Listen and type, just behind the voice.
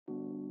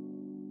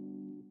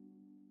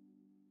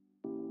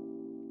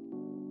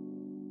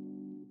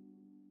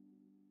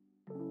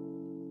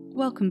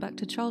Welcome back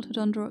to Childhood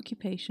Under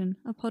Occupation,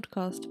 a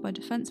podcast by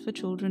Defence for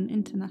Children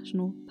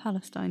International,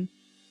 Palestine.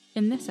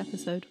 In this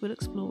episode, we'll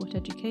explore what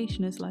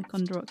education is like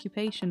under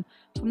occupation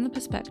from the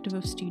perspective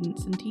of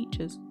students and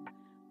teachers.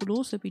 We'll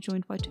also be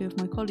joined by two of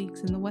my colleagues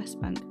in the West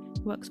Bank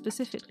who work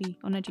specifically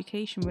on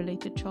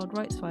education-related child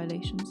rights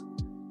violations.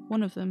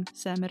 One of them,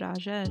 Ameer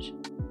Awais.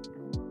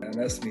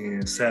 أنا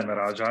اسمي سامر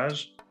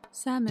عجاج.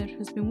 Samir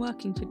has been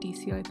working for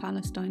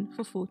DCI-Palestine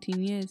for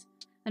 14 years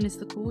and is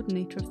the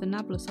coordinator of the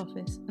Nablus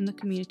office and the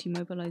Community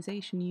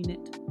Mobilisation Unit.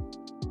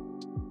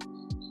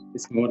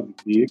 اسمي وارد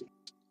الديك.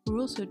 We're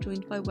also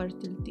joined by Ward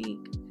Al-Deek,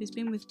 who's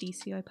been with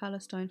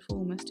DCI-Palestine for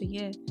almost a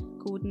year,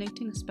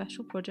 coordinating a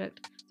special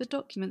project that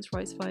documents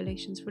rights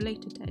violations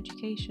related to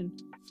education.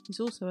 He's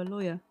also a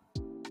lawyer.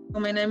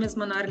 My name is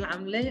Manar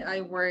Al-Amleh.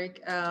 I work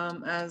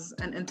as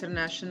an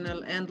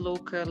international and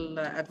local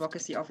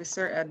advocacy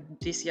officer at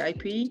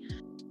DCIP.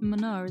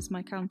 Manar is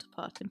my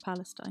counterpart in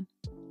Palestine.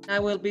 I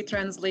will be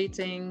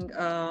translating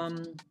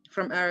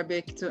from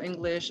Arabic to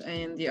English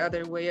and the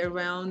other way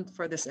around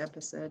for this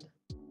episode.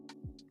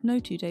 No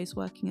 2 days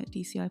working at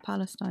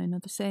DCI-Palestine are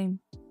the same.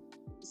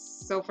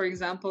 So, for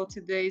example,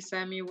 today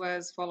Sami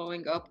was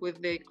following up with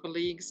the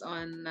colleagues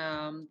on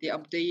the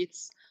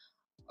updates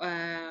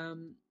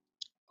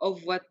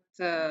of what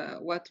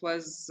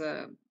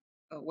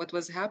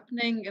was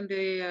happening in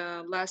the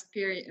last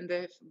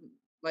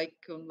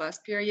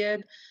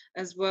period,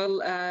 as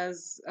well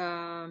as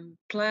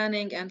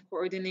planning and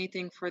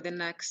coordinating for the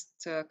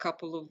next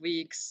couple of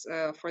weeks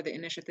for the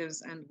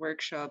initiatives and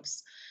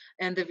workshops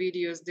and the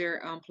videos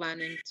they're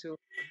planning to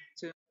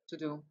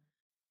do.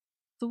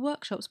 The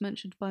workshops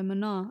mentioned by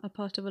Manar are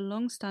part of a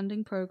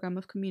long-standing programme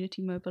of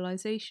community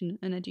mobilisation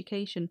and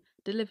education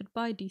delivered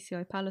by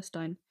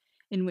DCI-Palestine,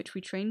 in which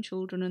we train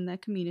children and their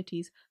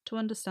communities to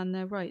understand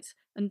their rights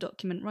and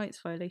document rights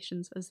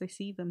violations as they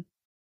see them.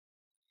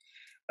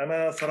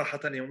 The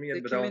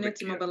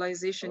Community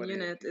Mobilization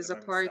Unit is a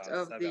part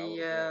of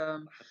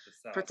the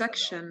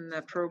protection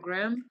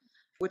program,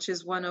 which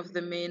is one of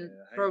the main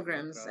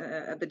programs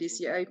at the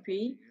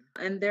DCIP.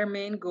 And their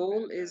main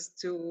goal is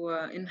to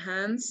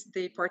enhance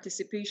the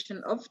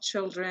participation of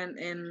children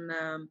in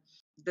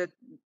the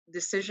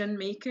decision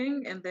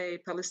making in the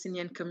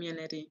Palestinian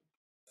community.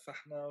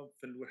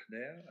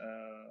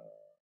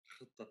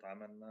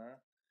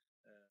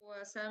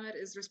 Samer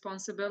is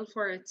responsible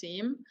for a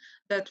team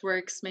that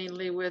works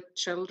mainly with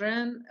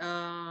children,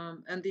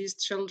 and these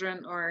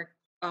children are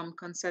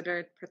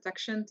considered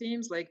protection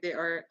teams, like they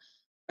are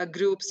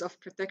groups of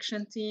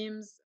protection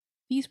teams.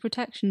 These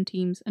protection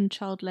teams and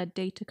child-led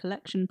data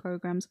collection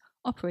programs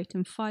operate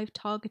in 5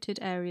 targeted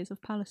areas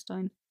of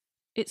Palestine.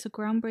 It's a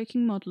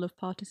groundbreaking model of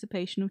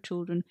participation of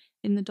children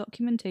in the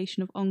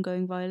documentation of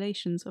ongoing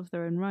violations of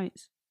their own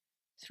rights.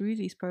 Through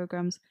these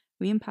programs,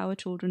 we empower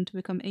children to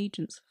become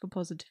agents for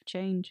positive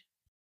change.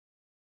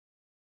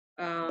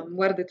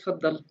 وردة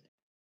تفضل.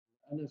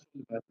 أنا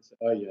شغلي بهذا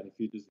السؤال يعني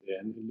في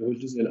جزئين اللي هو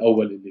الجزء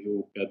الأول اللي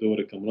هو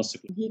كدوري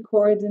كمنسق. He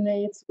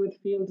coordinates with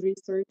field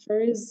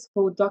researchers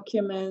who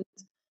document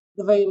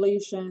the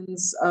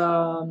violations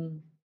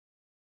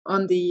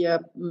on the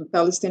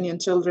Palestinian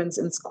children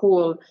in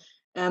school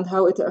and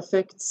how it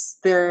affects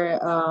their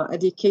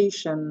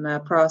education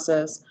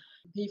process.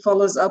 He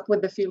follows up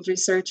with the field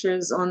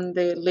researchers on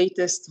the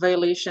latest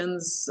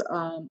violations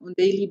on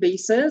daily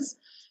basis.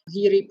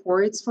 He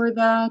reports for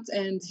that,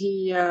 and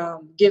he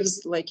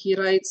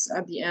writes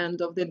at the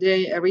end of the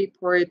day a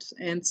report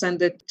and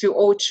send it to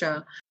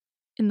OCHA.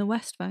 In the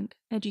West Bank,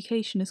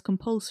 education is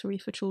compulsory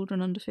for children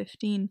under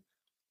 15.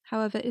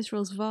 However,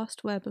 Israel's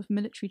vast web of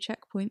military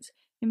checkpoints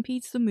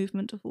impedes the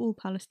movement of all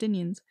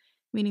Palestinians,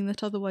 meaning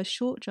that otherwise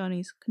short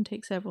journeys can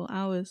take several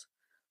hours.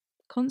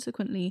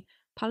 Consequently,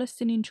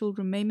 Palestinian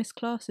children may miss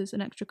classes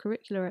and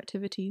extracurricular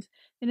activities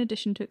in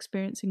addition to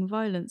experiencing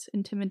violence,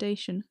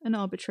 intimidation, and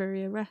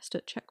arbitrary arrest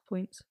at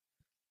checkpoints.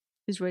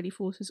 Israeli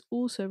forces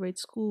also raid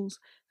schools,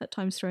 at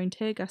times throwing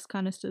tear gas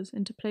canisters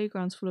into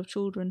playgrounds full of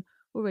children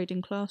or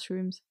raiding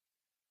classrooms.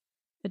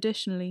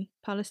 Additionally,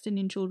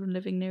 Palestinian children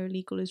living near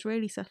illegal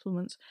Israeli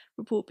settlements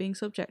report being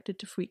subjected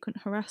to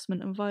frequent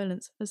harassment and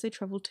violence as they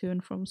travel to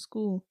and from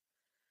school.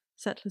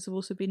 Settlers have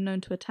also been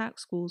known to attack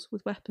schools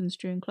with weapons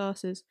during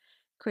classes,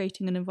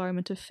 creating an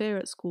environment of fear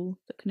at school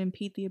that can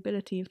impede the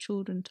ability of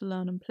children to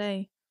learn and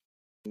play.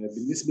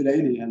 Most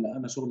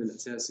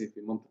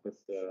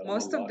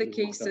of the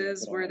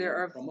cases where there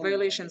are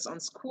violations on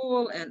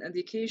school and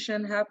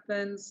education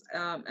happens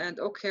and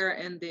occur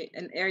in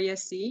Area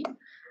C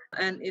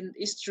and in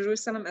East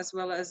Jerusalem as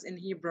well as in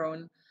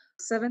Hebron.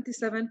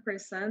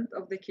 77%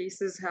 of the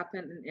cases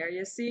happen in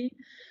Area C,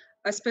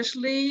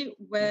 especially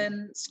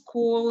when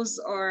schools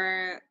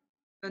are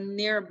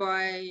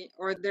nearby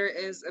or there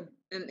is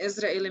an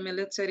Israeli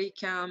military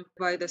camp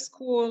by the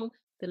school.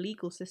 The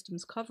legal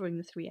systems covering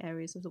the 3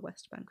 areas of the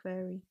West Bank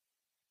vary.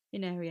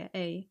 In Area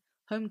A,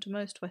 home to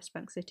most West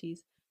Bank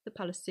cities, the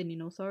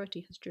Palestinian Authority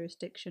has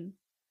jurisdiction.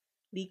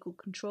 Legal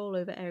control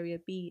over Area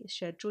B is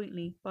shared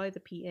jointly by the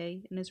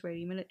PA and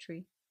Israeli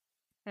military.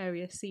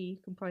 Area C,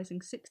 comprising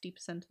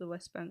 60% of the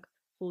West Bank,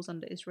 falls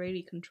under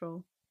Israeli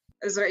control.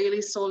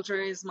 Israeli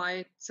soldiers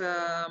might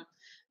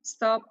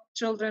stop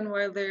children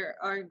while they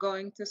are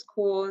going to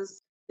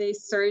schools. They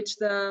search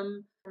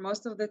them.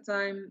 Most of the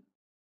time,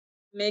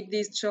 make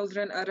these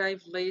children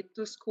arrive late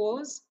to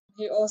schools.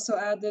 He also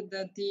added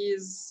that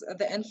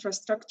the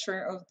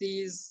infrastructure of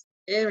these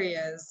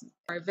areas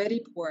are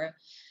very poor,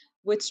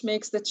 which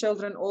makes the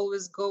children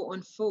always go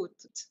on foot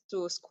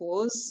to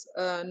schools.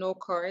 No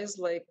cars,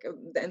 like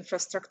the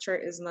infrastructure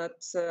is not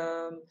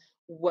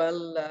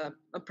well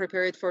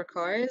prepared for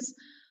cars.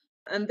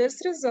 And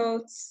this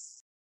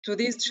results to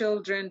these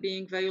children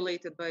being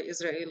violated by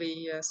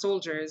Israeli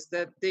soldiers,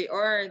 that they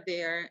are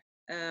there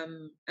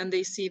and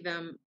they see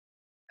them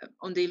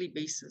on daily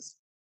basis.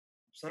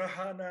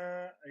 بصراحة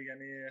أنا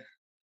يعني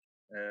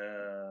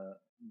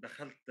بدي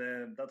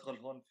أدخل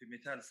هون في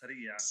مثال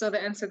سريع. So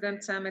the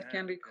incident Samer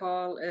can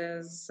recall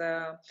is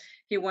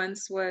he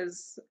once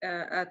was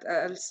at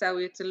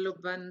Al-Sawiya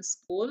Lubban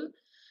school,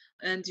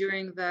 and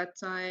during that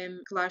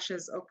time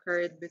clashes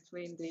occurred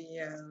between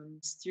the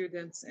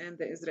students and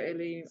the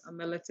Israeli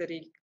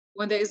military.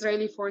 When the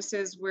Israeli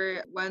forces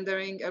were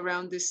wandering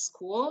around this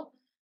school,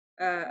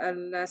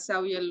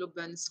 Al-Sawiya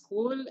Lubban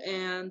school,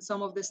 and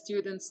some of the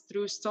students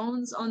threw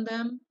stones on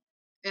them.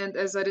 And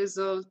as a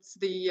result,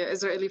 the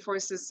Israeli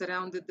forces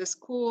surrounded the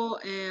school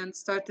and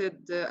started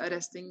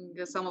arresting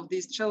some of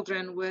these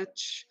children,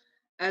 which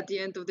at the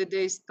end of the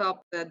day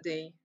stopped that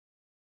day.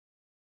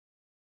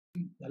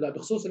 هلا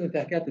بخصوص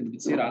الانتهاكات اللي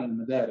بتصير على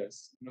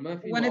المدارس انه ما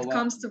في When it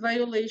comes to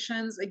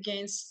violations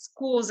against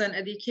schools and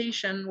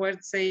education, where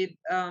say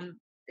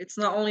it's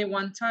not only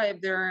one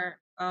type, there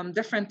are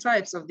different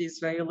types of these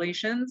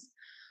violations.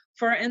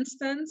 For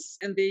instance,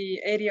 in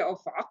the area of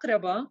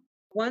Aqraba,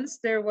 once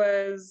there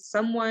was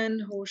someone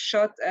who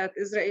shot at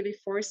Israeli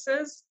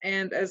forces,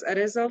 and as a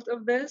result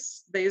of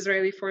this, the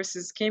Israeli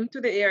forces came to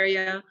the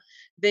area.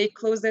 They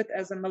closed it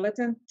as a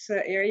militant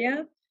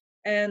area,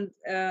 and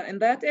in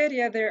that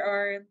area there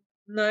are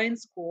 9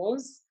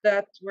 schools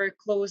that were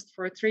closed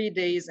for 3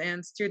 days,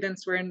 and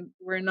students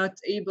were not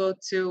able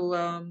to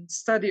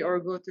study or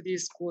go to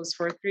these schools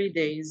for 3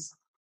 days.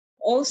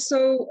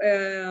 Also,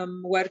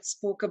 Ward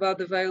spoke about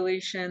the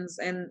violations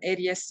in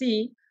Area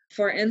C.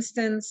 For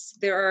instance,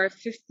 there are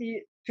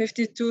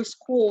 52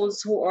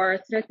 schools who are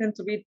threatened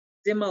to be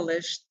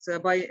demolished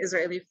by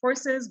Israeli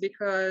forces,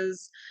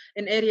 because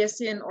in Area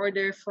C, in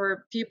order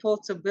for people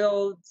to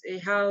build a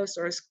house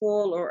or a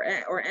school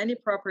or any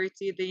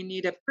property, they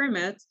need a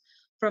permit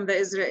from the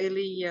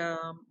Israeli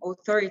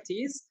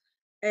authorities.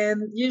 And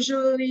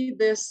usually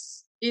this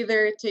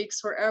either takes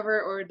forever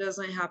or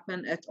doesn't happen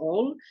at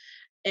all.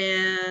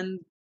 And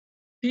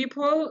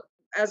people,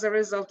 as a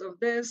result of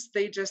this,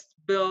 they just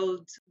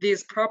build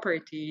these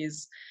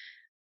properties.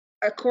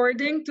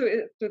 According to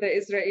the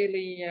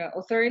Israeli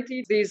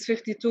authorities, these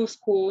 52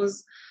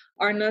 schools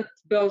are not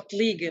built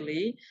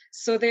legally,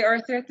 so they are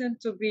threatened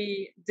to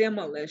be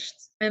demolished.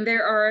 And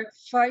there are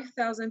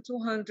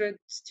 5,200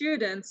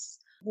 students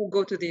who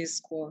go to these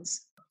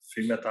schools.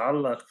 فيما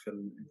يتعلق في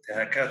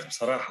الانتهاكات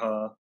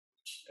بصراحة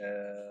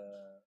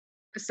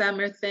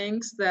Samer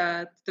thinks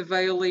that the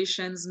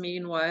violations,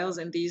 meanwhile,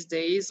 in these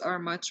days are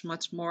much,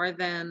 much more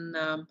than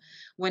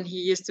when he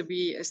used to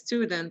be a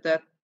student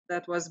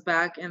that was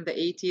back in the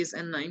 80s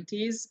and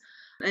 90s.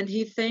 And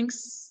he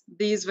thinks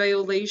these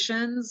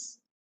violations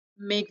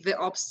make the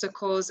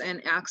obstacles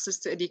and access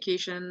to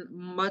education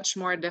much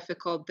more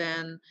difficult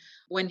than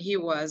when he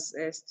was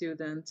a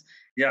student.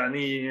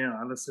 يعني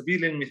على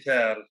سبيل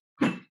المثال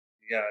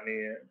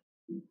يعني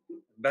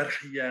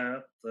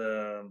برحيات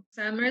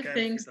Samer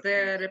thinks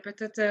the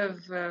repetitive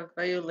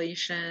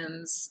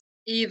violations,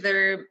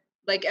 either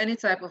like any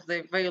type of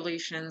the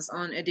violations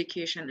on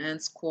education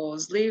and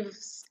schools,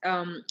 leaves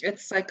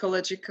its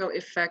psychological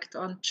effect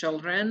on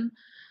children,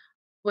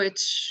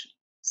 which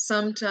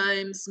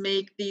sometimes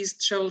make these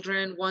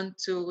children want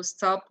to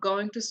stop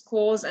going to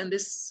schools. And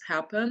this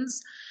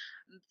happens.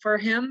 For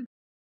him,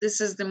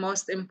 this is the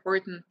most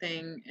important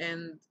thing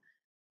and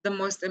the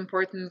most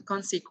important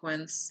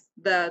consequence,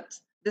 that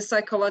the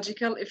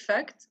psychological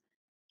effect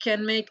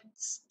can make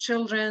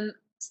children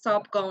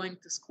stop going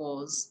to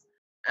schools.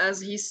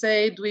 As he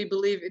said, we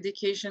believe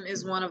education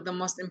is one of the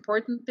most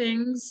important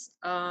things,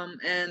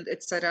 and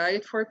it's a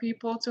right for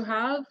people to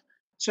have.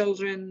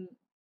 Children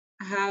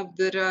have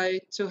the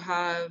right to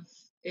have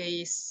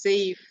a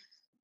safe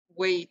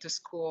way to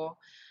school.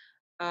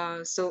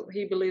 So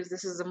he believes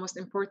this is the most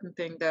important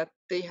thing, that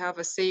they have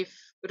a safe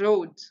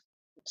road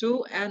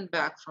to and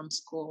back from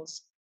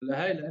schools.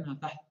 هاي لانها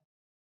تحت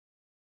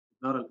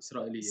الإدارة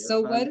الإسرائيلية.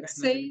 So what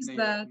says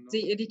that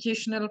the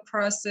educational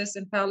process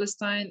in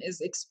Palestine is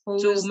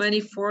exposed to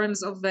many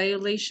forms of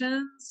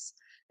violations,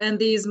 and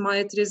these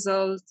might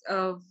result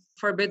of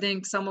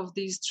forbidding some of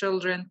these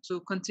children to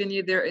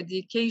continue their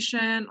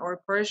education, or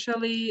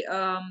partially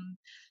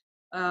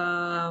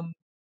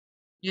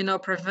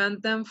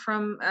prevent them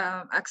from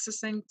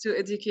accessing to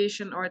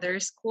education or their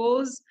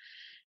schools.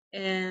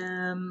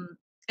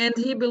 And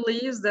he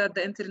believes that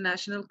the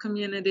international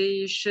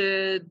community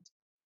should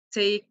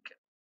take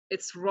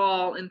its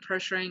role in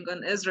pressuring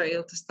on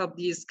Israel to stop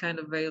these kind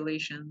of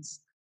violations.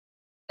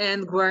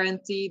 and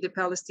guarantee the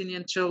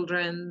Palestinian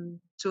children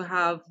to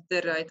have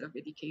the right of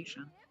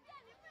education.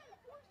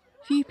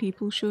 Few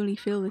people surely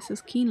feel this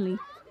as keenly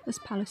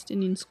as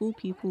Palestinian school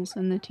pupils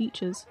and their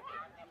teachers.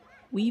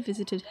 We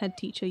visited head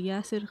teacher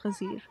Yasser,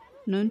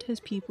 known to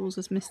his pupils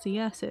as Mr.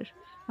 Yasser,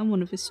 and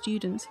one of his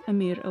students,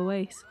 Ameer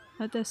Awais,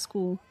 at their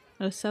school,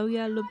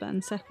 Sawiya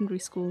Lubban Secondary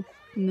School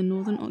in the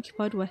northern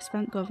occupied West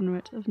Bank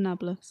Governorate of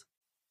Nablus.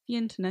 The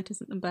internet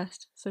isn't the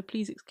best, so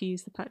please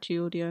excuse the patchy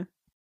audio.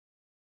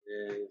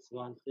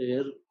 صباح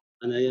الخير،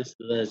 أنا ياسر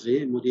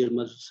غازي مدير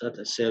مدرسة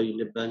الساوي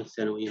لبان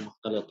الثانوية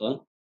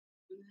المختلطة.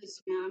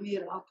 اسمي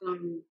أمير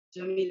أكرم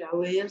جميل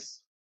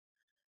عويس.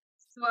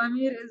 So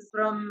Amir is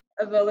from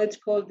a village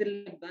called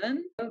Lubban.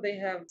 They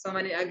have so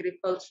many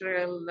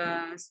agricultural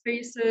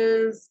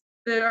spaces.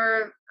 There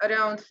are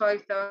around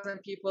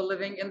 5,000 people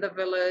living in the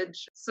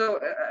village. So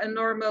a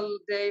normal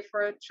day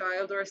for a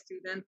child or a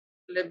student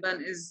in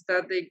Lubban is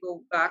that they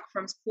go back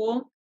from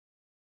school.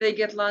 They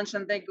get lunch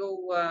and they go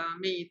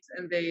meet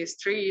in the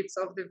streets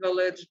of the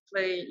village,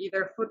 play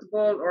either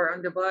football or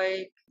on the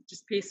bike,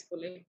 just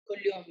peacefully.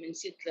 كل يوم من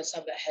 6 ل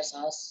 7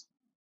 حصص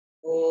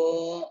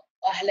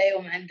وأحلى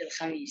يوم عند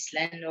الخميس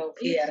لأنه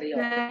فيه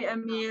الرياضة.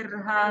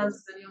 Amir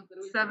has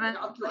 7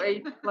 to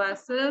 8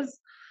 classes,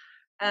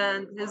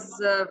 and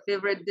his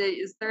favorite day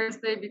is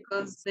Thursday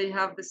because they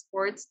have the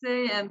sports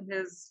day, and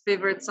his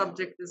favorite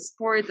subject is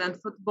sport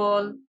and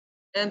football.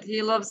 And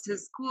he loves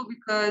his school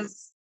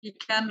because he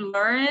can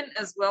learn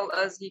as well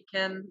as he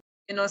can,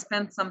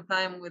 spend some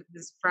time with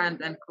his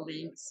friends and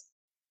colleagues.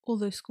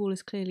 Although school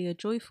is clearly a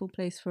joyful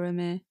place for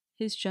Ameer,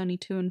 his journey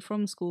to and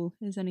from school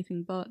is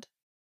anything but.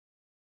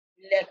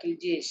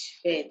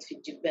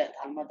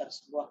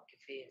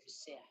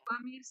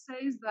 Amir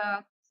says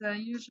that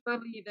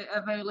usually the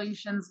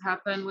evaluations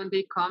happen when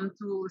they come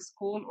to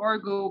school or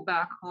go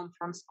back home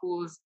from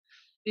schools,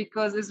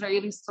 because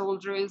Israeli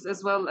soldiers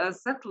as well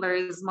as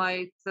settlers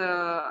might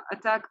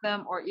attack them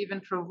or even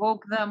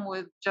provoke them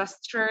with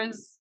gestures.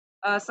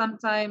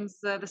 Sometimes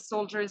the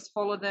soldiers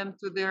follow them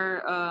to their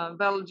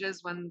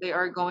villages when they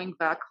are going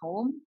back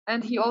home.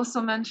 And he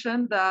also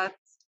mentioned that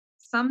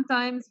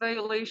sometimes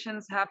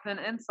violations happen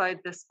inside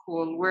the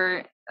school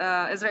where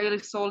Israeli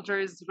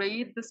soldiers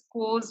raid the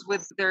schools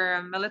with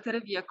their military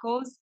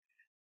vehicles.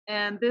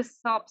 And this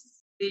stops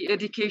the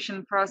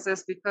education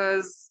process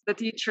because the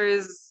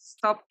teachers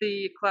stop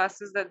the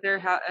classes that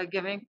they're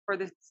giving for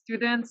the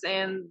students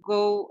and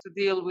go to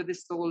deal with the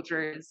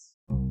soldiers.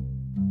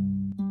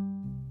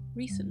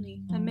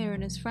 Recently, Ameer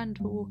and his friend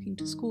were walking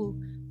to school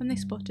when they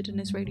spotted an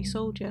Israeli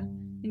soldier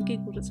and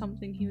giggled at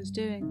something he was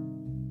doing.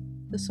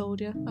 The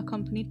soldier,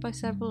 accompanied by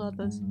several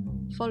others,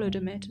 followed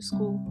Ameer to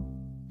school.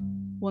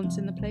 Once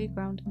in the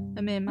playground,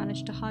 Ameer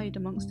managed to hide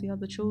amongst the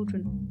other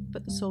children,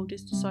 but the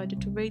soldiers decided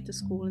to raid the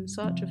school in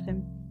search of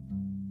him.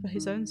 For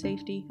his own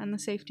safety and the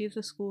safety of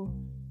the school,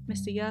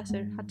 Mr.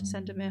 Yasser had to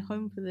send Ameer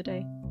home for the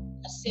day.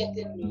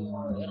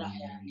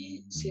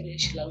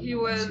 He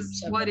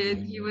was worried.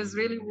 He was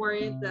really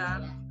worried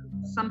that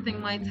something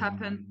might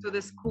happen to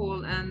the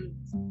school, and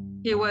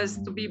he was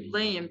to be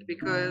blamed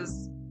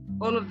because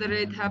all of the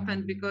raid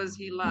happened because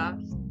he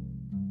left.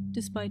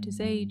 Despite his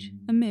age,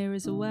 Ameer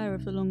is aware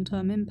of the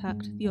long-term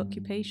impact the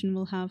occupation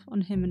will have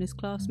on him and his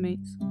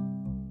classmates.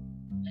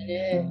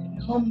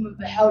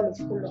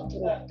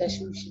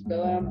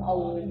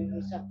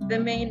 The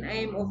main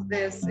aim of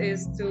this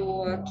is to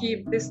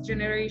keep this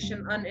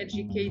generation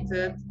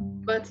uneducated,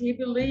 but he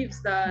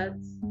believes that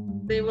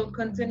they will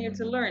continue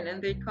to learn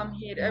and they come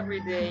here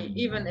every day,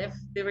 even if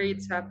the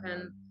raids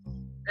happen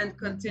and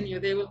continue.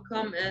 They will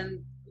come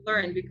and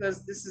learn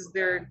because this is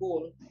their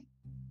goal.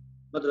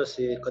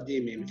 مدرسة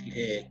قديمة مثل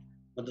هيك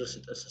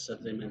مدرسة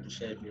أسست زي ما أنتم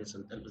شايفين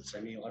سنة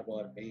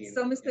 1944.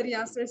 So Mr.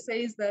 Yasser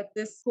says that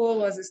this school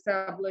was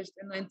established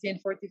in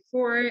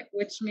 1944,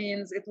 which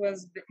means it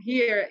was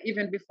here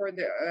even before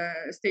the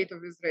state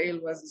of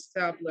Israel was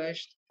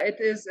established. It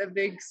is a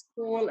big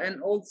school, an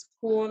old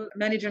school.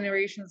 Many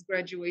generations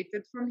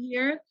graduated from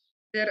here.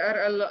 There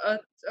are a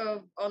lot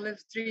of olive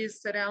trees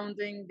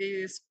surrounding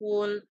the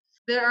school.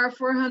 There are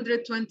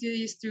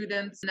 420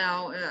 students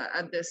now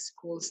at this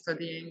school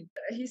studying.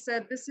 He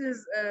said this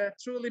is a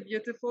truly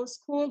beautiful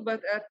school,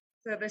 but at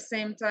the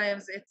same time,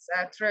 it's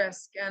at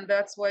risk. And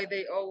that's why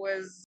they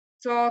always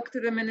talk to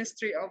the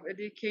Ministry of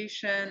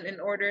Education in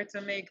order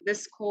to make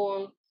this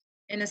school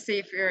in a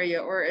safe area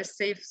or a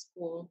safe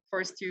school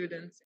for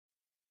students.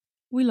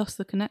 We lost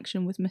the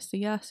connection with Mr.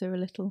 Yasser a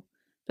little,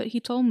 but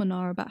he told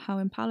Manar about how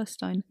in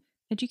Palestine,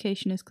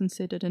 education is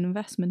considered an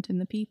investment in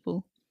the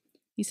people.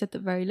 He said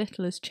that very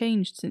little has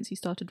changed since he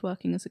started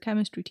working as a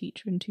chemistry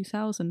teacher in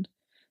 2000.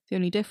 The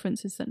only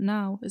difference is that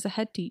now, as a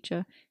head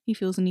teacher, he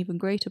feels an even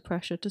greater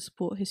pressure to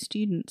support his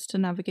students to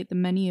navigate the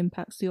many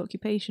impacts the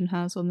occupation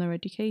has on their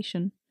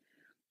education.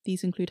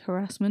 These include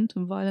harassment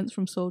and violence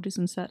from soldiers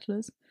and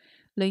settlers,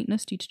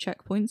 lateness due to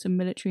checkpoints and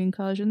military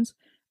incursions,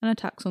 and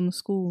attacks on the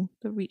school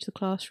that reach the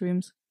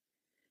classrooms.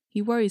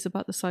 He worries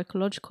about the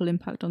psychological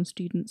impact on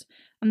students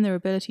and their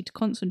ability to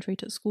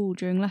concentrate at school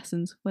during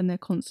lessons when they're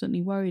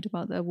constantly worried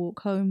about their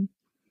walk home.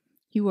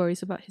 He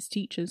worries about his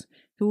teachers,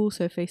 who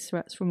also face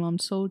threats from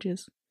armed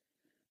soldiers.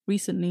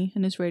 Recently,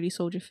 an Israeli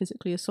soldier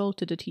physically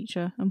assaulted a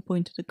teacher and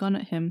pointed a gun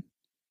at him.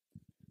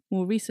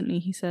 More recently,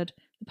 he said,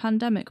 the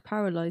pandemic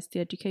paralysed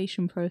the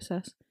education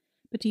process,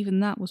 but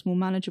even that was more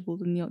manageable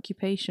than the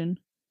occupation.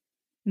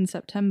 In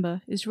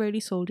September,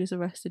 Israeli soldiers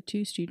arrested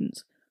 2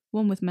 students,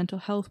 one with mental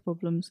health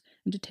problems,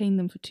 and detained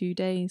them for 2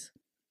 days.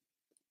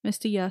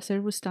 Mr.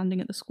 Yasser was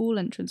standing at the school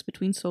entrance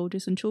between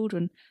soldiers and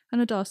children and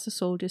had asked the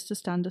soldiers to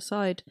stand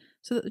aside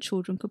so that the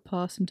children could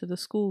pass into the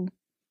school.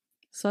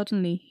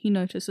 Suddenly, he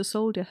noticed a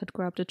soldier had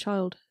grabbed a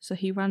child, so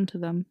he ran to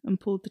them and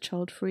pulled the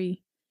child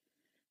free.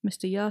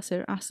 Mr.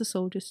 Yasser asked the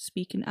soldiers to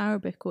speak in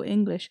Arabic or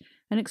English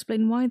and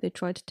explain why they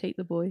tried to take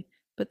the boy,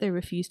 but they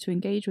refused to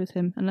engage with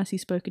him unless he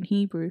spoke in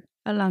Hebrew,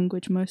 a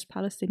language most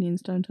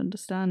Palestinians don't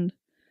understand.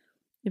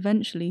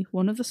 Eventually,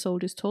 one of the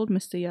soldiers told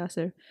Mr.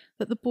 Yasser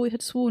that the boy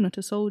had sworn at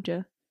a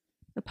soldier.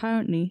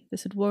 Apparently,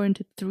 this had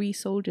warranted 3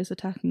 soldiers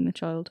attacking the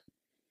child.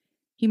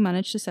 He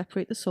managed to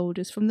separate the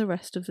soldiers from the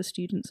rest of the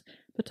students,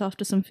 but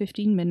after some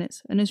 15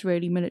 minutes, an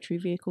Israeli military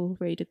vehicle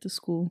raided the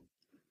school.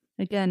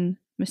 Again,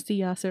 Mr.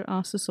 Yasser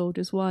asked the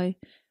soldiers why,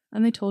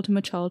 and they told him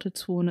a child had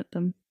sworn at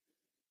them.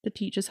 The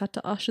teachers had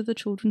to usher the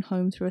children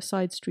home through a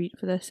side street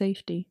for their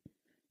safety.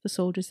 The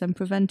soldiers then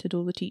prevented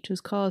all the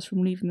teachers' cars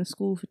from leaving the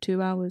school for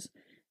 2 hours,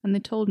 and they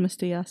told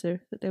Mr.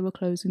 Yasser that they were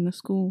closing the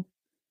school.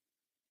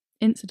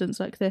 Incidents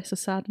like this are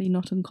sadly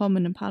not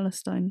uncommon in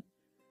Palestine.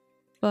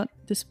 But,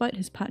 despite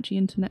his patchy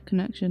internet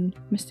connection,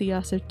 Mr.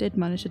 Yasser did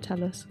manage to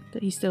tell us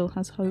that he still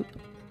has hope.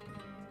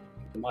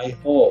 I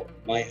hope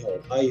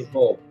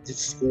this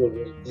school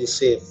will be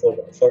safe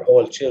for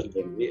all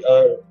children. We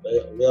are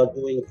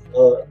doing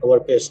our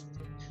best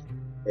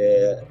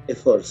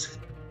efforts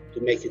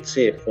to make it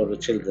safe for the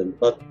children,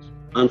 but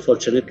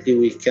unfortunately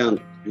we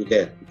can't do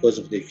that because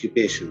of the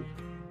occupation.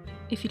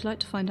 If you'd like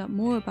to find out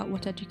more about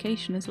what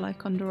education is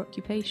like under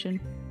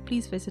occupation,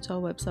 please visit our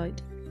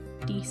website,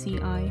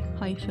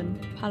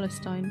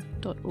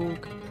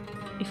 DCI-Palestine.org.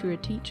 If you're a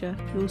teacher,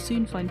 you'll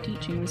soon find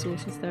teaching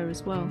resources there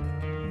as well.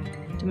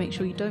 To make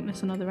sure you don't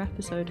miss another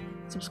episode,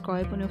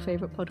 subscribe on your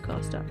favourite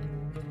podcast app.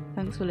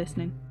 Thanks for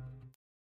listening.